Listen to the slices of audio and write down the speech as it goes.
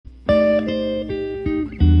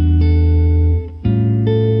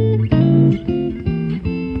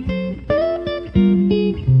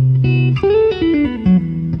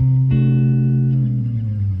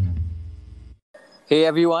Hey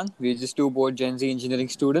everyone, we're just two bored Gen Z engineering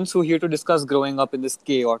students who are here to discuss growing up in this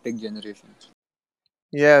chaotic generation.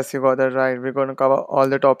 Yes, you got that right. We're going to cover all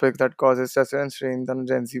the topics that causes stress and strain on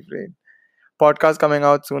Gen Z brain. Podcast coming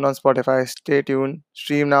out soon on Spotify. Stay tuned.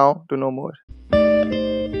 Stream now to know more.